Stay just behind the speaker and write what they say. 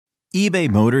eBay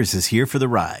Motors is here for the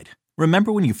ride.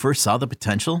 Remember when you first saw the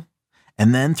potential?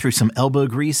 And then through some elbow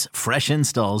grease, fresh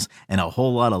installs, and a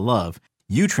whole lot of love,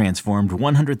 you transformed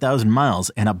 100,000 miles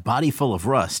and a body full of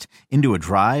rust into a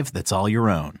drive that's all your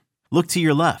own. Look to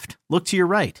your left. Look to your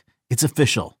right. It's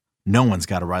official. No one's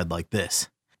got a ride like this.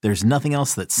 There's nothing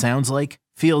else that sounds like,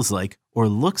 feels like, or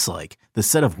looks like the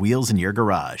set of wheels in your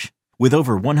garage. With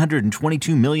over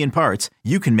 122 million parts,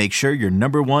 you can make sure your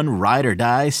number one ride or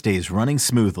die stays running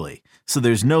smoothly. So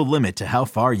there's no limit to how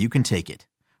far you can take it.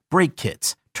 Brake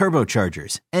kits,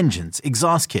 turbochargers, engines,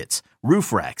 exhaust kits,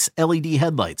 roof racks, LED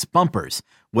headlights, bumpers,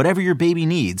 whatever your baby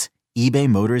needs, eBay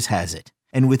Motors has it.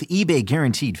 And with eBay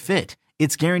Guaranteed Fit,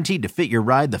 it's guaranteed to fit your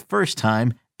ride the first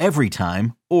time, every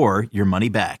time, or your money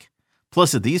back.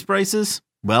 Plus at these prices,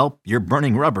 well, you're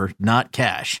burning rubber, not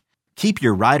cash. Keep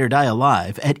your ride or die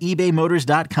alive at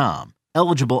ebaymotors.com.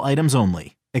 Eligible items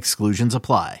only. Exclusions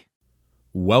apply.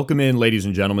 Welcome in, ladies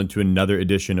and gentlemen, to another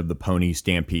edition of the Pony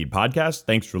Stampede podcast.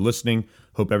 Thanks for listening.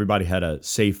 Hope everybody had a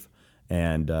safe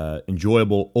and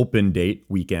enjoyable open date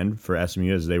weekend for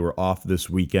SMU as they were off this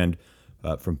weekend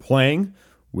from playing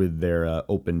with their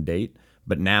open date,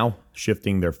 but now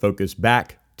shifting their focus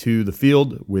back to the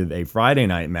field with a Friday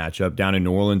night matchup down in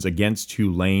New Orleans against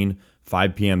Tulane,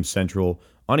 5 p.m. Central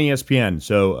on ESPN.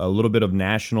 So a little bit of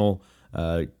national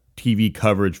TV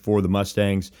coverage for the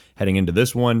Mustangs heading into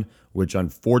this one, which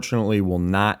unfortunately will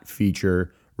not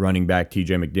feature running back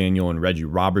TJ McDaniel and Reggie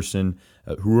Robertson,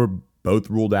 who were both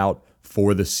ruled out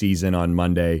for the season on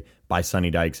Monday by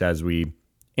Sonny Dykes, as we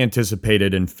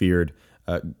anticipated and feared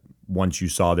once you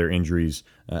saw their injuries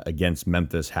against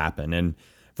Memphis happen. And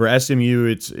for SMU,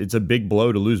 it's a big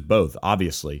blow to lose both,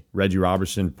 obviously. Reggie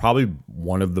Robertson, probably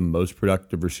one of the most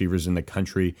productive receivers in the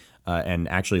country, and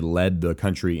actually led the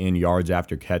country in yards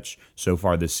after catch so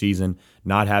far this season.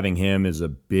 Not having him is a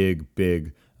big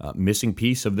missing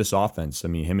piece of this offense. I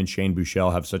mean, him and Shane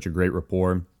Buechele have such a great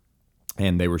rapport,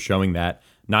 and they were showing that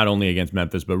not only against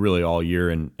Memphis, but really all year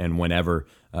and whenever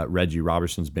Reggie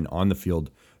Robertson's been on the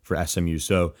field for SMU.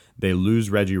 So they lose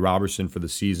Reggie Robertson for the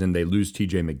season. They lose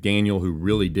TJ McDaniel, who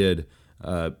really did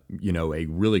a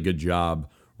really good job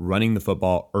running the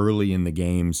football early in the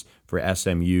games for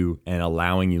SMU and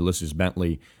allowing Ulysses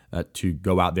Bentley to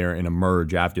go out there and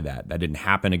emerge after that. That didn't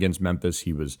happen against Memphis.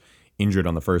 He was injured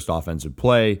on the first offensive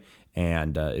play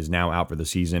and is now out for the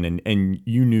season. And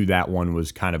you knew that one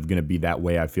was kind of going to be that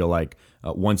way, I feel like.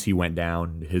 Once he went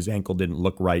down, his ankle didn't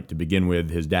look right to begin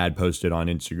with. His dad posted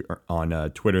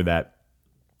on Twitter that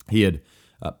he had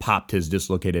popped his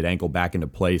dislocated ankle back into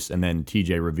place, and then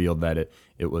TJ revealed that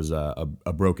it was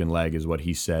a broken leg, is what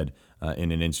he said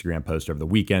in an Instagram post over the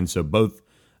weekend. So both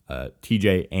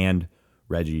TJ and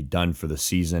Reggie done for the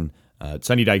season.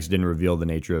 Sonny Dykes didn't reveal the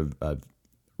nature of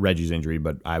Reggie's injury,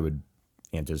 but I would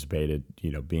anticipate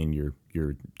it, being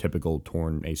your typical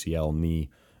torn ACL knee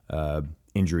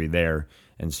injury there.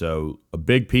 And so a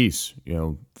big piece,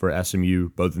 for SMU,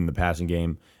 both in the passing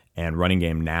game and running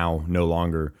game, now no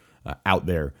longer out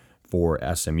there for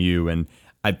SMU. And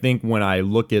I think when I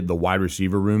look at the wide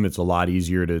receiver room, it's a lot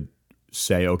easier to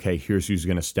say, okay, here's who's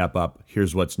going to step up.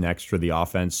 Here's what's next for the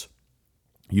offense.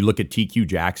 You look at TQ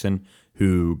Jackson,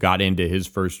 who got into his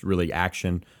first really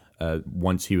action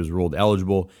once he was ruled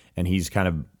eligible, and he's kind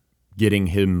of getting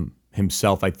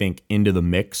himself, I think, into the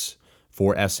mix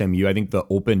for SMU. I think the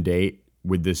open date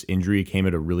with this injury came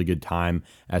at a really good time.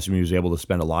 SMU was able to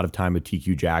spend a lot of time with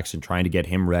TQ Jackson, trying to get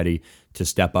him ready to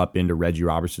step up into Reggie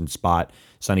Robertson's spot.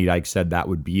 Sonny Dykes said that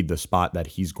would be the spot that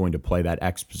he's going to play, that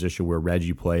X position where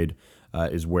Reggie played,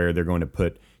 is where they're going to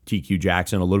put TQ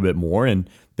Jackson a little bit more. And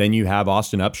then you have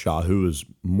Austin Upshaw, who was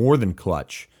more than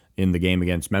clutch in the game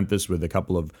against Memphis with a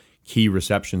couple of key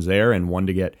receptions there, and one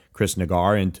to get Chris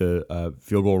Nagar into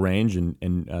field goal range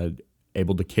and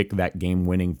able to kick that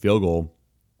game-winning field goal.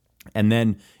 And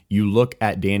then you look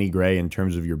at Danny Gray in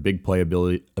terms of your big play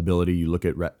ability. You look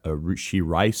at Rashee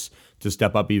Rice to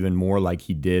step up even more like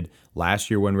he did last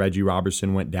year when Reggie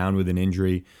Robertson went down with an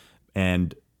injury.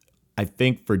 And I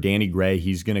think for Danny Gray,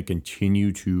 he's going to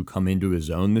continue to come into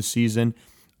his own this season.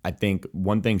 I think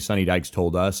one thing Sonny Dykes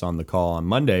told us on the call on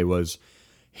Monday was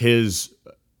his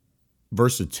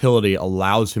versatility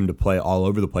allows him to play all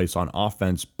over the place on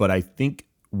offense, but I think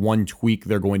one tweak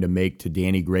they're going to make to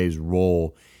Danny Gray's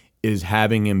role is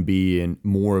having him be in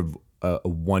more of a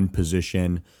one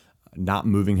position, not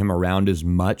moving him around as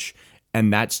much,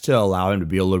 and that's to allow him to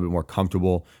be a little bit more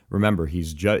comfortable. Remember,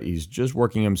 he's just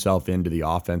working himself into the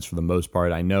offense for the most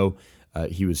part. I know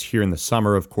he was here in the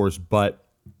summer, of course, but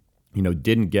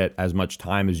didn't get as much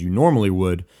time as you normally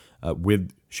would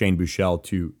with Shane Buechele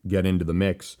to get into the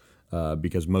mix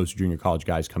because most junior college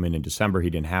guys come in December. He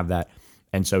didn't have that.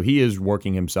 And so he is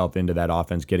working himself into that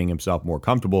offense, getting himself more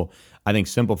comfortable. I think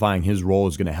simplifying his role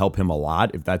is going to help him a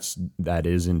lot if that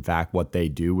is in fact what they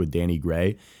do with Danny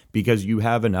Gray, because you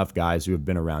have enough guys who have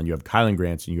been around. You have Kylan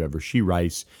Granson, you have Rashee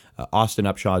Rice, Austin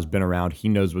Upshaw has been around. He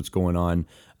knows what's going on.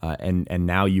 And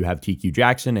now you have TQ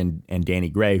Jackson and Danny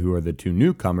Gray, who are the two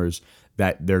newcomers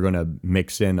that they're going to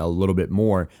mix in a little bit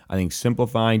more. I think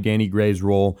simplifying Danny Gray's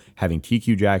role, having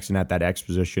TQ Jackson at that X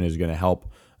position is going to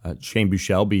help Shane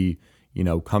Buechele be,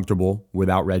 comfortable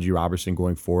without Reggie Robertson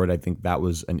going forward. I think that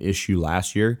was an issue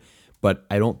last year, but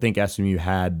I don't think SMU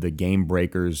had the game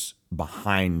breakers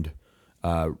behind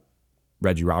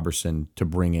Reggie Robertson to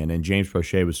bring in. And James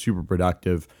Prochet was super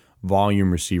productive,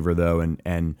 volume receiver though,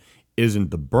 and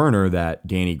isn't the burner that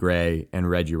Danny Gray and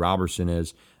Reggie Robertson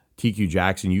is. TQ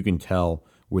Jackson, you can tell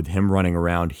with him running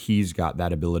around, he's got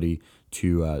that ability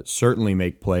to certainly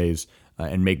make plays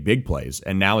and make big plays.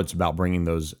 And now it's about bringing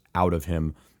those out of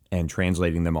him and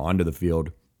translating them onto the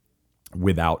field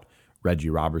without Reggie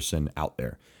Robertson out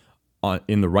there.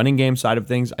 In the running game side of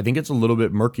things, I think it's a little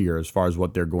bit murkier as far as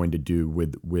what they're going to do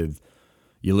with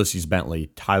Ulysses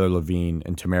Bentley, Tyler Levine,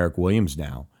 and Tamarick Williams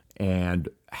now. And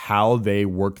how they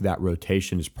work that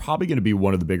rotation is probably going to be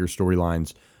one of the bigger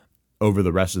storylines over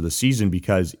the rest of the season,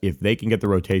 because if they can get the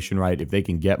rotation right, if they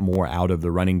can get more out of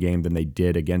the running game than they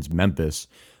did against Memphis,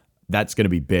 that's going to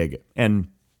be big. And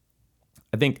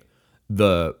I think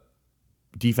the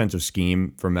defensive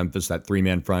scheme for Memphis, that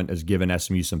three-man front, has given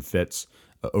SMU some fits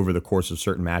over the course of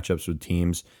certain matchups with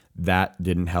teams. That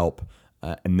didn't help.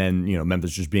 And then,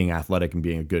 Memphis just being athletic and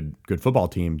being a good football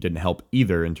team didn't help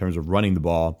either in terms of running the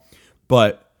ball.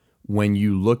 But when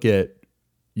you look at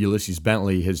Ulysses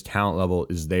Bentley, his talent level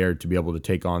is there to be able to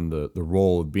take on the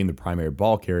role of being the primary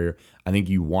ball carrier. I think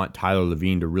you want Tyler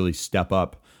Levine to really step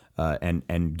up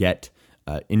and get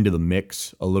into the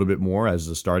mix a little bit more as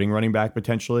the starting running back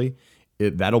potentially.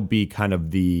 That'll be kind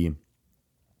of the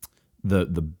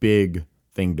big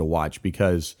thing to watch,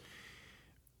 because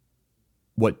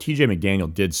what TJ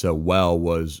McDaniel did so well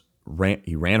was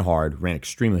he ran hard, ran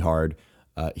extremely hard.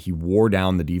 He wore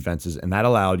down the defenses, and that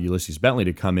allowed Ulysses Bentley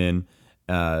to come in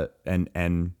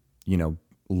and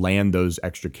land those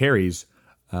extra carries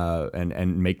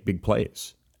and make big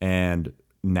plays. And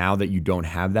now that you don't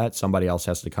have that, somebody else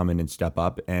has to come in and step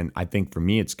up. And I think for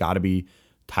me, it's got to be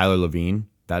Tyler Levine.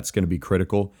 That's going to be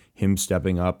critical. Him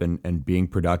stepping up and being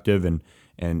productive and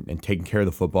taking care of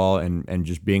the football and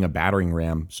just being a battering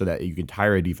ram so that you can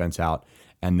tire a defense out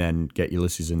and then get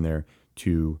Ulysses in there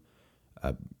to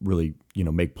really,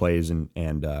 make plays and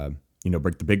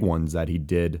break the big ones that he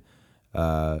did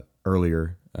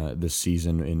earlier this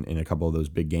season in a couple of those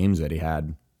big games that he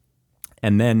had.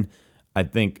 And then I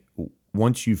think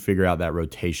once you figure out that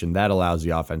rotation, that allows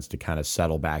the offense to kind of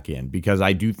settle back in, because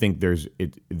I do think there's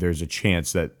a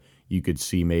chance that you could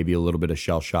see maybe a little bit of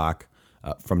shell shock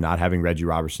from not having Reggie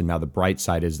Robertson. Now, the bright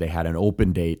side is they had an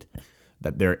open date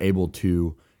that they're able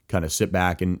to kind of sit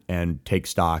back and take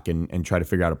stock and try to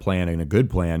figure out a plan, and a good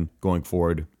plan going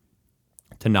forward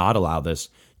to not allow this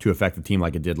to affect the team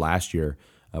like it did last year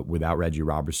without Reggie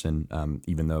Robertson,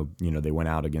 even though, they went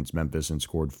out against Memphis and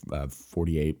scored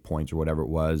 48 points or whatever it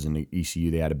was. And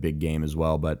ECU, they had a big game as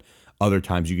well. But other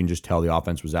times you can just tell the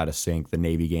offense was out of sync. The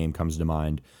Navy game comes to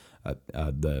mind.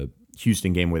 The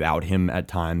Houston game without him at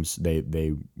times,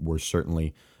 they were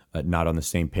certainly not on the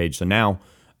same page. So now,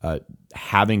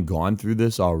 having gone through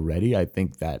this already, I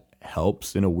think that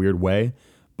helps in a weird way.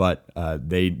 But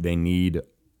they need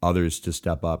others to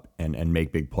step up and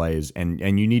make big plays. And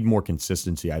you need more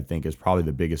consistency, I think, is probably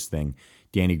the biggest thing.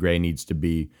 Danny Gray needs to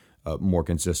be more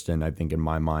consistent, I think, in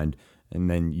my mind. And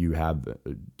then you have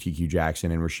TQ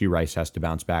Jackson, and Rashee Rice has to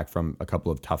bounce back from a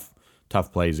couple of tough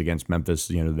plays against Memphis,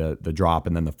 the drop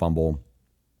and then the fumble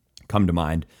come to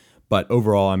mind. But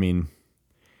overall, I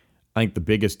think the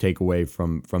biggest takeaway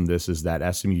from this is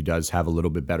that SMU does have a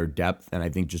little bit better depth, and I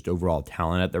think just overall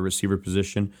talent at the receiver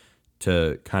position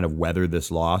to kind of weather this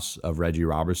loss of Reggie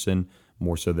Robertson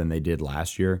more so than they did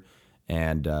last year.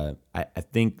 And I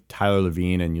think Tyler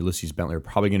Levine and Ulysses Bentley are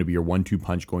probably going to be your 1-2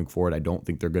 punch going forward. I don't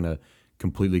think they're going to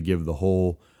completely give the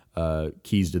whole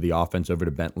keys to the offense over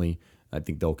to Bentley. I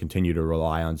think they'll continue to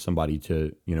rely on somebody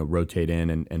to, rotate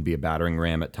in and be a battering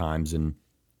ram at times and,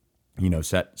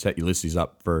 set Ulysses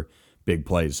up for big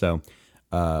plays. So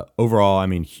overall,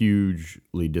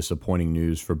 hugely disappointing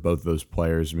news for both those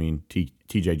players. TJ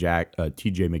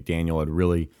McDaniel had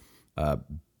really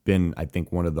been, I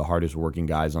think, one of the hardest working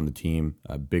guys on the team,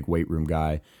 a big weight room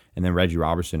guy. And then Reggie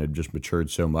Robertson had just matured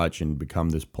so much and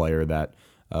become this player that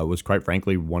was, quite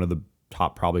frankly, one of the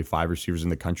top probably 5 receivers in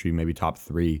the country, maybe top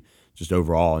 3, just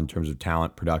overall in terms of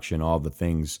talent, production, all the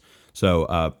things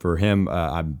So for him,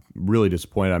 I'm really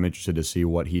disappointed. I'm interested to see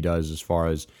what he does as far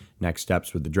as next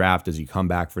steps with the draft. Does he come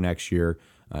back for next year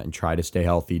and try to stay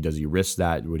healthy? Does he risk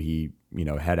that? Would he,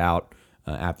 head out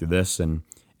after this and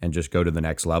just go to the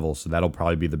next level? So that'll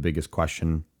probably be the biggest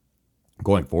question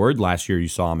going forward. Last year, you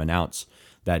saw him announce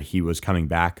that he was coming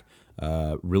back.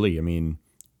 A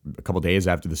couple days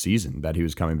after the season, that he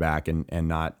was coming back and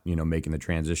not, making the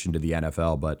transition to the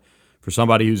NFL. But for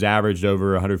somebody who's averaged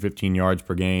over 115 yards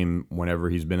per game whenever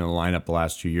he's been in the lineup the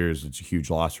last 2 years, it's a huge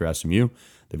loss for SMU.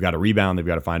 They've got to rebound. They've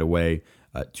got to find a way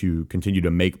to continue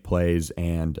to make plays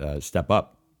and step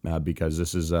up because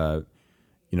this is, the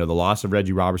loss of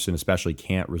Reggie Robertson especially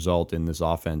can't result in this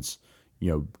offense,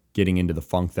 getting into the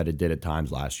funk that it did at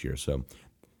times last year. So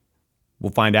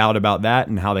we'll find out about that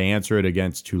and how they answer it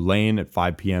against Tulane at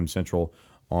 5 p.m. Central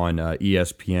on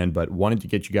ESPN. But wanted to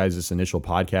get you guys this initial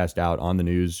podcast out on the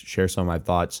news, share some of my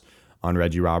thoughts on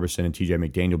Reggie Robertson and TJ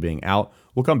McDaniel being out.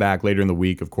 We'll come back later in the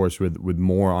week, of course, with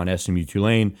more on SMU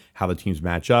Tulane, how the teams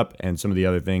match up, and some of the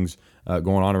other things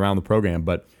going on around the program.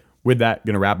 But with that,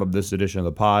 going to wrap up this edition of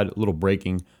the pod. A little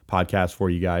breaking podcast for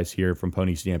you guys here from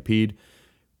Pony Stampede.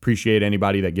 Appreciate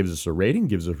anybody that gives us a rating,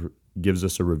 gives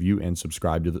us a review, and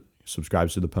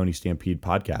subscribes to the Pony Stampede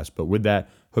podcast. But with that,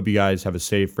 hope you guys have a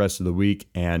safe rest of the week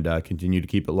and continue to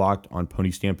keep it locked on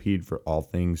Pony Stampede for all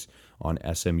things on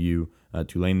SMU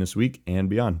Tulane this week and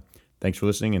beyond. Thanks for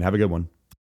listening and have a good one.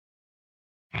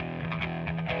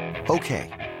 Okay,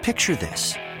 picture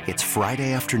this. It's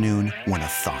Friday afternoon when a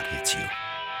thought hits you.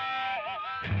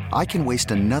 I can waste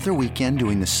another weekend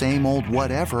doing the same old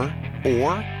whatever,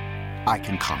 or I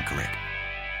can conquer it.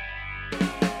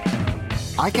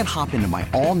 I can hop into my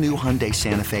all-new Hyundai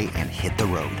Santa Fe and hit the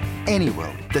road. Any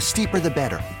road. The steeper, the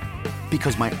better.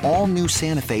 Because my all-new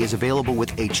Santa Fe is available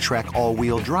with H-Track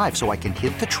all-wheel drive, so I can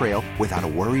hit the trail without a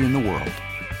worry in the world.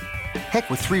 Heck,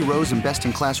 with 3 rows and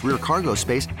best-in-class rear cargo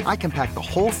space, I can pack the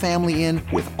whole family in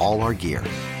with all our gear.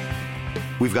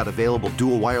 We've got available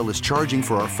dual wireless charging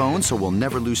for our phones, so we'll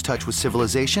never lose touch with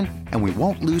civilization, and we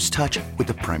won't lose touch with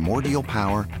the primordial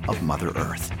power of Mother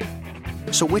Earth.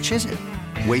 So which is it?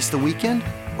 Waste the weekend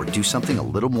or do something a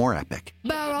little more epic?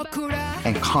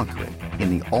 And conquer it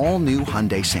in the all-new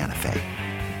Hyundai Santa Fe.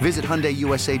 Visit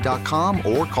HyundaiUSA.com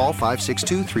or call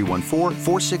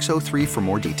 562-314-4603 for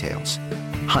more details.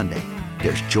 Hyundai,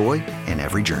 there's joy in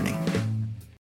every journey.